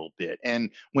up a little bit.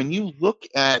 And when you look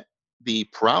at the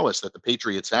prowess that the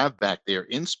Patriots have back there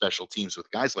in special teams with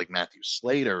guys like Matthew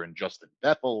Slater and Justin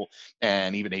Bethel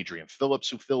and even Adrian Phillips,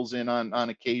 who fills in on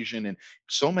occasion, and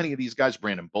so many of these guys,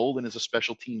 Brandon Bolden is a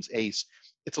special teams ace.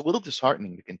 It's a little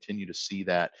disheartening to continue to see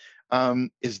that.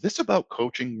 Is this about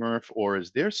coaching, Murph, or is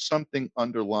there something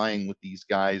underlying with these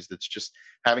guys that's just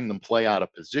having them play out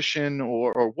of position,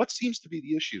 or what seems to be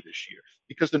the issue this year?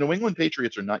 Because the New England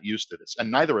Patriots are not used to this,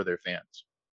 and neither are their fans.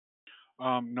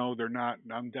 No, they're not.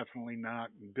 I'm definitely not.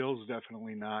 Bill's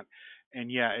definitely not.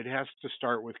 And yeah, it has to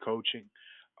start with coaching.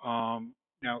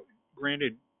 Now,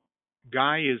 granted,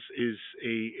 Guy is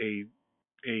a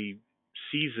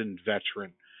seasoned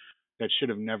veteran that should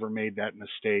have never made that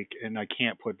mistake, and I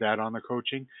can't put that on the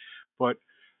coaching. But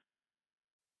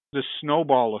the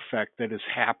snowball effect that has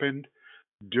happened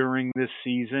during this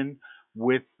season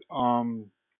with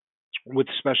um with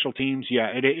special teams, yeah,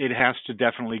 it has to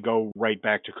definitely go right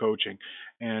back to coaching.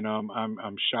 And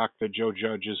I'm shocked that Joe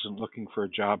Judge isn't looking for a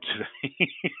job today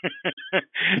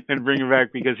and bring him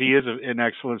back, because he is an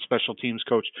excellent special teams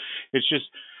coach. It's just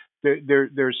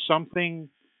there's something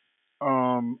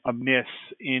amiss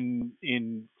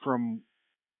in from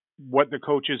what the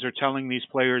coaches are telling these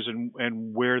players,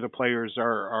 and where the players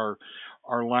are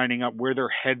lining up, where their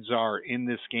heads are in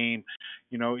this game.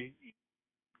 You know,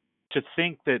 to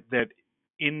think that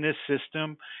in this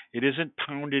system, it isn't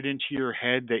pounded into your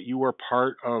head that you are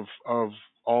part of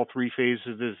all three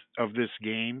phases of this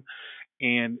game,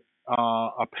 and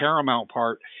a paramount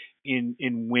part in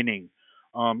winning.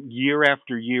 Year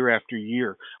after year after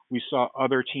year, we saw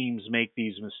other teams make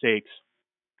these mistakes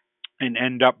and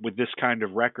end up with this kind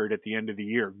of record at the end of the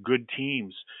year. Good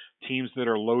teams, teams that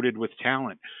are loaded with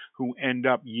talent, who end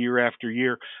up year after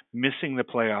year missing the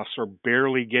playoffs or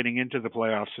barely getting into the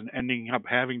playoffs and ending up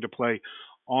having to play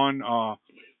on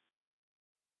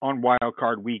wild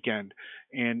card weekend.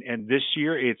 And this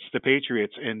year it's the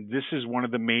Patriots, and this is one of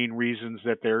the main reasons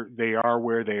that they are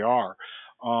where they are.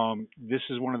 This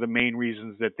is one of the main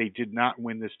reasons that they did not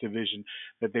win this division,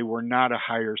 that they were not a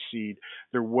higher seed.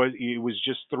 It was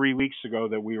just 3 weeks ago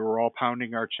that we were all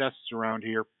pounding our chests around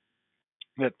here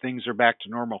that things are back to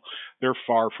normal. They're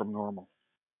far from normal.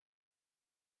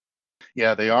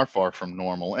 Yeah, they are far from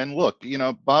normal. And look,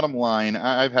 bottom line,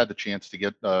 I've had the chance to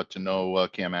get to know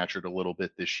Cam Atchard a little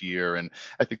bit this year, and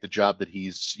I think the job that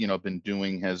he's been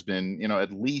doing has been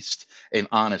at least an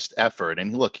honest effort.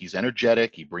 And look, he's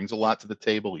energetic. He brings a lot to the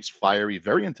table. He's fiery,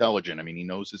 very intelligent. I mean, he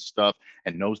knows his stuff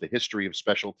and knows the history of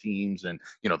special teams and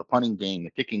the punting game,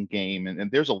 the kicking game,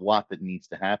 and there's a lot that needs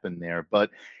to happen there. But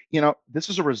this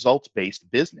is a results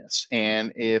based business.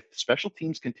 And if special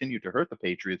teams continue to hurt the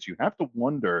Patriots, you have to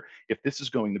wonder if this is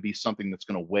going to be something that's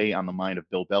going to weigh on the mind of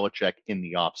Bill Belichick in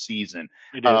the offseason.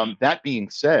 It is. That being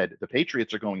said, the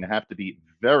Patriots are going to have to be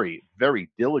very, very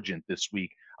diligent this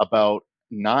week about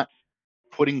not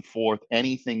putting forth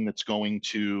anything that's going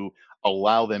to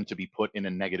allow them to be put in a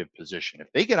negative position.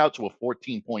 If they get out to a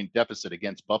 14-point deficit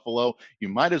against Buffalo, you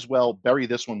might as well bury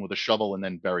this one with a shovel and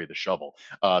then bury the shovel,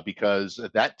 because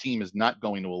that team is not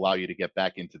going to allow you to get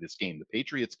back into this game. The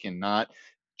Patriots cannot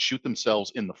shoot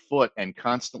themselves in the foot and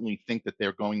constantly think that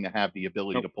they're going to have the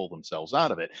ability to pull themselves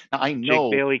out of it. Now, I know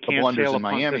Jake Bailey the can't blunders sail a in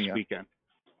punt Miami. this weekend.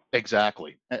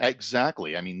 Exactly.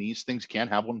 Exactly. I mean, these things can't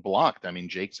have one blocked. I mean,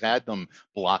 Jake's had them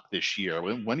blocked this year.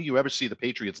 When do you ever see the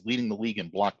Patriots leading the league in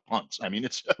blocked punts? I mean,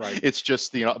 it's Right. it's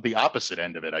just the opposite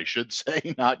end of it, I should say.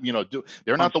 Not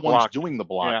they're not Punts the ones blocked. doing the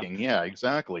blocking. Yeah,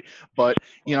 exactly. But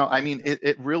I mean,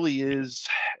 it really is.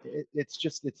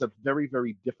 It's a very,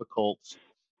 very difficult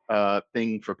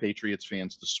thing for Patriots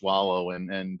fans to swallow.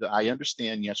 And I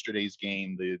understand yesterday's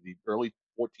game, the early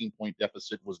 14-point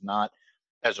deficit was not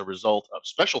as a result of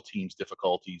special teams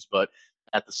difficulties, but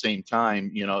at the same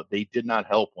time, they did not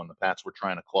help when the Pats were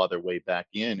trying to claw their way back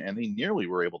in, and they nearly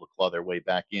were able to claw their way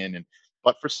back in. And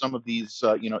but for some of these,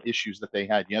 issues that they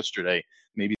had yesterday,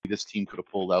 maybe this team could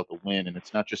have pulled out the win. And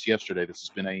it's not just yesterday. This has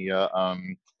been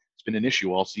it's been an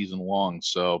issue all season long.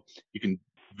 So you can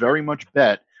very much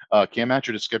bet Cam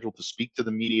Atchard is scheduled to speak to the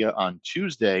media on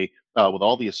Tuesday with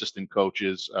all the assistant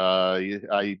coaches.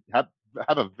 I have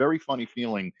have a very funny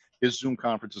feeling his Zoom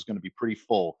conference is going to be pretty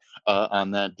full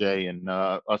on that day, and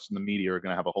us in the media are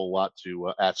going to have a whole lot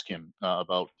to ask him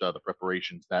about the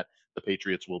preparations that the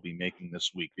Patriots will be making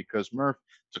this week. Because, Murph,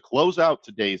 to close out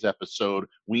today's episode,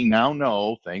 we now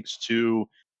know, thanks to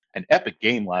an epic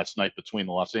game last night between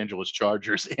the Los Angeles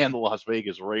Chargers and the Las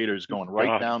Vegas Raiders, going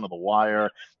right down to the wire.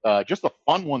 Just a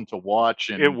fun one to watch,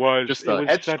 and It was. just It a was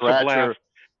head such a scratcher. blast.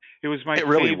 It was my It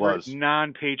really favorite was.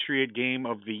 non-Patriot game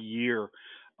of the year.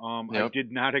 I Yep.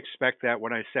 did not expect that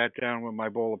when I sat down with my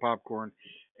bowl of popcorn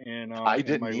and I and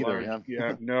didn't my either. large.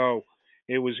 Yeah, No,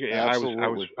 it was.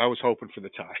 absolutely. I was hoping for the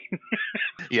tie.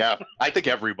 Yeah, I think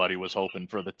everybody was hoping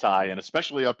for the tie, and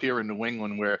especially up here in New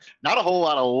England, where not a whole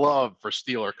lot of love for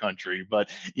Steeler country. But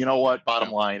you know what? Bottom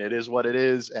No. line, it is what it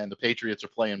is, and the Patriots are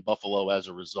playing Buffalo as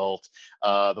a result.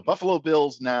 The Buffalo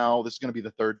Bills now, this is going to be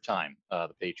the third time the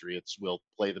Patriots will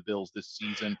play the Bills this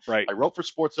season. Right. I wrote for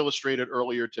Sports Illustrated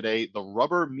earlier today, the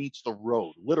rubber meets the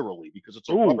road, literally, because it's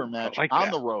a Ooh, rubber I match like on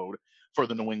that. the road for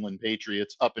the New England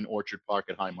Patriots up in Orchard Park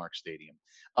at Highmark Stadium.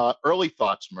 Early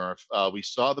thoughts, Murph. We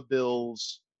saw the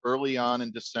Bills early on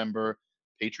in December.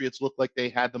 Patriots looked like they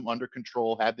had them under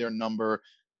control, had their number.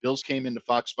 Bills came into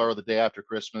Foxborough the day after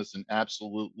Christmas and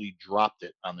absolutely dropped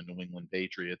it on the New England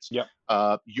Patriots. Yep.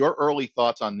 Your early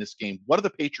thoughts on this game. What do the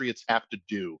Patriots have to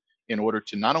do in order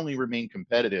to not only remain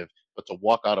competitive, but to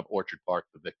walk out of Orchard Park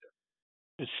the victor?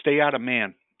 Stay out of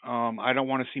man. I don't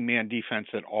want to see man defense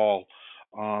at all.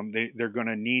 They're going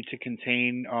to need to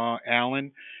contain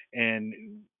Allen and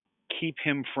keep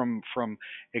him from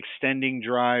extending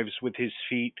drives with his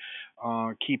feet.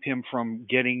 Keep him from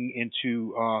getting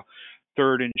into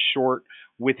third and short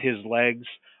with his legs.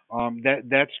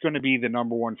 That's going to be the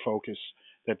number one focus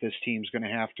that this team's going to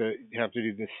have to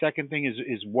do. The second thing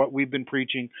is what we've been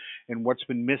preaching and what's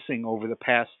been missing over the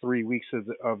past 3 weeks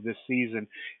of this season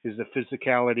is the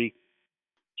physicality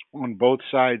on both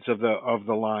sides of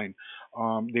the line.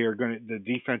 The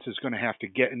defense is going to have to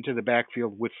get into the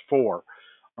backfield with four.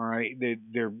 All right,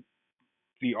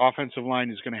 the offensive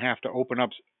line is going to have to open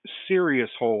up serious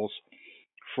holes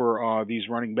for these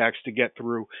running backs to get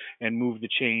through and move the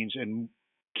chains and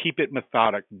keep it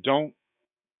methodic. Don't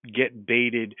get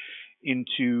baited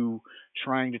into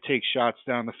trying to take shots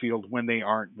down the field when they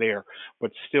aren't there,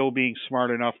 but still being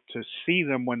smart enough to see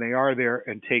them when they are there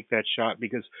and take that shot.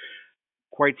 Because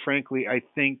quite frankly, I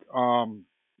think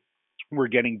we're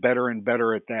getting better and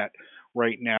better at that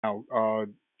right now.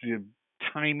 The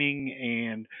timing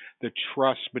and the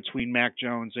trust between Mac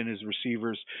Jones and his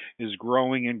receivers is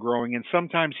growing and growing, and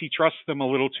sometimes he trusts them a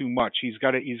little too much. He's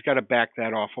got to back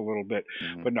that off a little bit.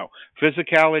 Mm-hmm. But no,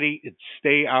 physicality.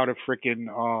 Stay out of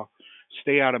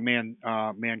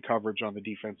man coverage on the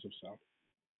defensive side.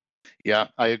 Yeah,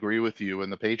 I agree with you.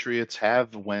 And the Patriots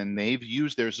have, when they've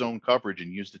used their zone coverage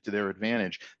and used it to their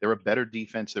advantage, they're a better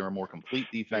defense, they're a more complete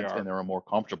defense, and they're a more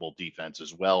comfortable defense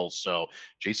as well. So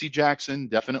J.C. Jackson,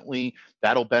 definitely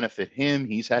that'll benefit him.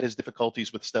 He's had his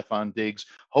difficulties with Stephon Diggs.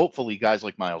 Hopefully guys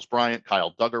like Miles Bryant,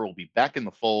 Kyle Duggar will be back in the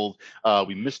fold.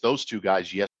 We missed those two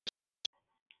guys yesterday.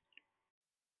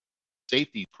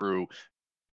 Safety crew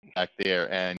back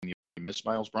there, and you miss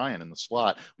Miles Bryant in the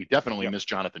slot. We definitely miss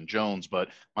Jonathan Jones, but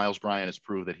Miles Bryant has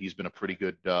proved that he's been a pretty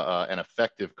good and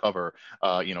effective cover,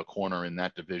 corner in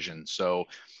that division. So,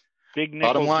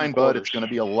 bottom line, Bud, it's going to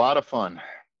be a lot of fun.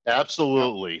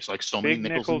 Absolutely. It's like so many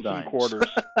nickels and dimes. Quarters.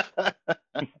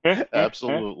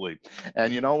 Absolutely.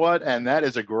 And you know what? And that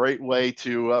is a great way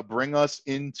to bring us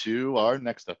into our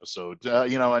next episode.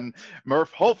 And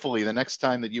Murph, hopefully the next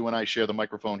time that you and I share the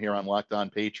microphone here on Locked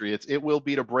On Patriots, it will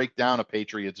be to break down a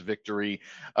Patriots victory.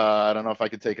 I don't know if I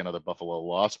could take another Buffalo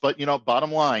loss, but,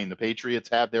 bottom line, the Patriots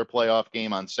have their playoff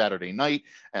game on Saturday night,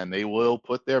 and they will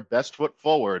put their best foot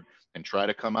forward and try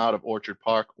to come out of Orchard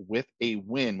Park with a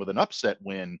win, with an upset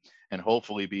win, and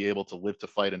hopefully be able to live to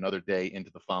fight another day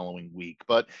into the following week.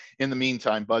 But in the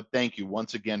meantime, Bud, thank you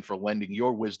once again for lending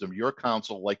your wisdom, your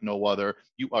counsel like no other.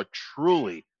 You are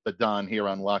truly the Don here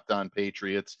on Locked On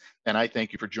Patriots, and I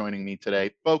thank you for joining me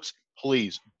today. Folks,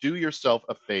 please do yourself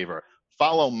a favor.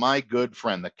 Follow my good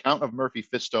friend, the Count of Murphy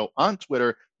Fisto, on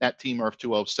Twitter at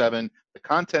TMurph207. The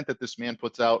content that this man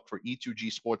puts out for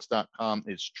E2Gsports.com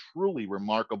is truly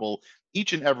remarkable.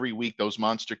 Each and every week, those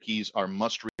monster keys are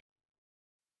must read.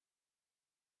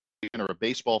 Or a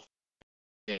baseball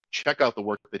fan, check out the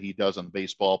work that he does on the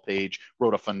baseball page.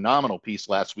 Wrote a phenomenal piece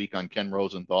last week on Ken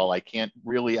Rosenthal. I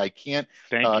really can't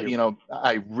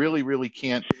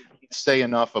say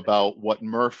enough about what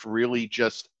Murph really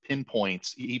just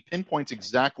pinpoints. He pinpoints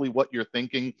exactly what you're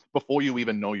thinking before you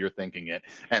even know you're thinking it.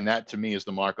 And that, to me, is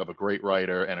the mark of a great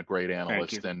writer and a great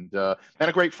analyst and a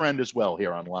great friend as well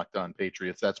here on Locked On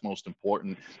Patriots. That's most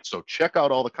important. So check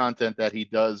out all the content that he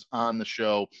does on the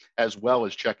show, as well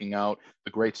as checking out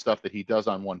the great stuff that he does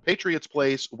on One Patriots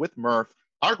Place with Murph,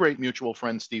 our great mutual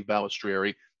friend Steve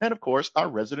Balistrieri, and of course our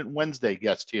resident Wednesday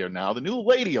guest here now, the new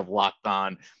lady of Locked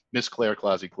On, Miss Claire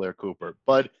Clausy, Claire Cooper.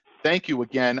 Bud, thank you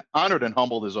again. Honored and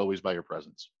humbled as always by your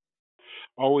presence.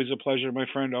 Always a pleasure, my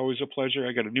friend. Always a pleasure.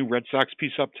 I got a new Red Sox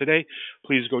piece up today.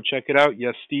 Please go check it out.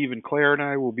 Yes, Steve and Claire and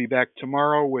I will be back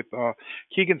tomorrow with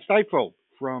Keegan Steinfeld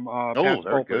from Pat's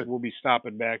Pulpit. We'll be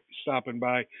stopping by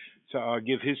to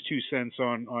give his 2 cents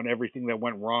on everything that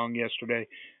went wrong yesterday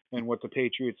and what the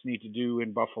Patriots need to do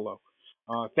in Buffalo.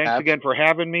 Thanks again for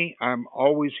having me. I'm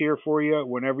always here for you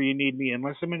whenever you need me,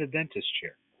 unless I'm in a dentist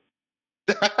chair.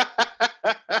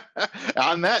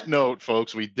 On that note,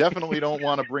 folks, we definitely don't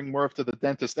want to bring Murph to the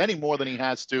dentist any more than he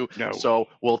has to. No. So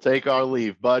we'll take our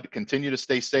leave. Bud, continue to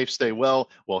stay safe, stay well.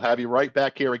 We'll have you right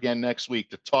back here again next week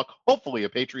to talk, hopefully, a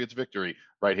Patriots victory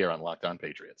right here on Locked On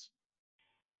Patriots.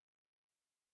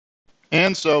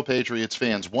 And so, Patriots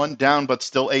fans, 1 down, but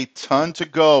still a ton to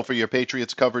go for your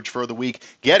Patriots coverage for the week,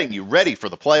 getting you ready for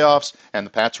the playoffs and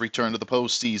the Pats' return to the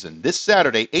postseason this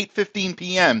Saturday, 8:15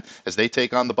 p.m., as they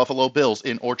take on the Buffalo Bills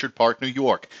in Orchard Park, New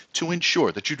York. To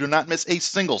ensure that you do not miss a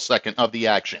single second of the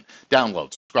action,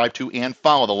 download, subscribe to, and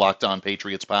follow the Locked On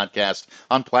Patriots podcast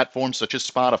on platforms such as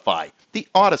Spotify, the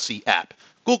Odyssey app,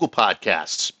 Google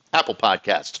Podcasts, Apple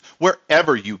Podcasts,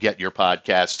 wherever you get your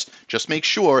podcasts. Just make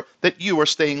sure that you are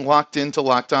staying locked into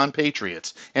Locked On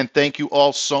Patriots. And thank you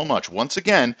all so much once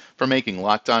again for making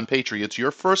Locked On Patriots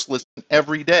your first listen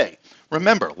every day.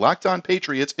 Remember, Locked On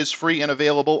Patriots is free and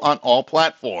available on all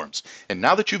platforms. And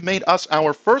now that you've made us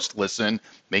our first listen,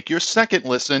 make your second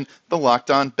listen the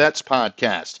Locked On Bets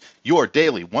podcast, your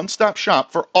daily one-stop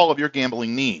shop for all of your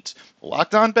gambling needs.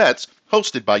 Locked On Bets,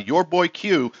 hosted by your boy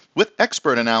Q, with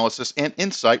expert analysis and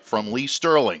insight from Lee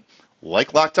Sterling.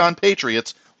 Like Locked On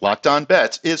Patriots, Locked On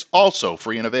Bets is also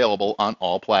free and available on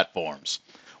all platforms.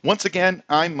 Once again,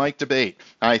 I'm Mike DeBate.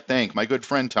 I thank my good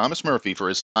friend Thomas Murphy for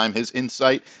his time, his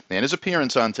insight, and his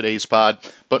appearance on today's pod.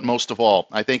 But most of all,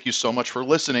 I thank you so much for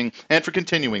listening and for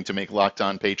continuing to make Locked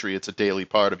On Patriots a daily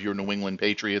part of your New England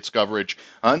Patriots coverage.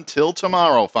 Until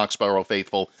tomorrow, Foxborough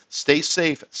faithful, stay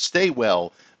safe, stay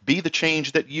well, be the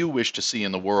change that you wish to see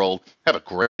in the world. Have a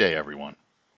great day, everyone.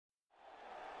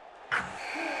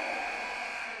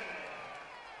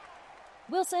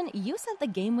 Wilson, you sent the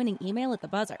game-winning email at the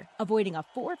buzzer, avoiding a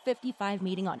 4:55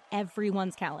 meeting on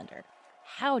everyone's calendar.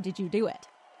 How did you do it?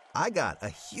 I got a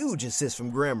huge assist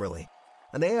from Grammarly,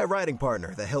 an AI writing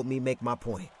partner that helped me make my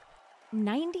point.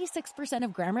 96%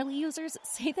 of Grammarly users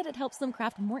say that it helps them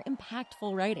craft more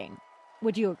impactful writing.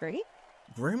 Would you agree?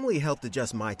 Grammarly helped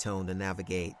adjust my tone to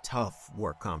navigate tough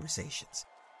work conversations.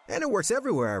 And it works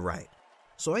everywhere I write,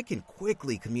 so I can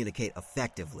quickly communicate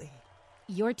effectively.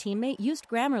 Your teammate used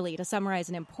Grammarly to summarize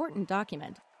an important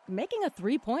document, making a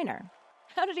 3-pointer.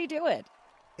 How did he do it?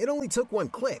 It only took 1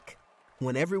 click.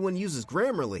 When everyone uses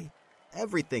Grammarly,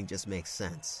 everything just makes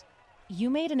sense. You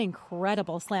made an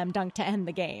incredible slam dunk to end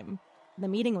the game. The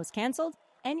meeting was canceled,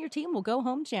 and your team will go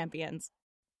home champions.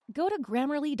 Go to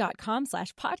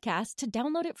Grammarly.com/podcast to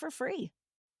download it for free.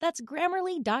 That's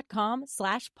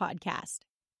Grammarly.com/podcast.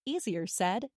 Easier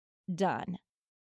said, done.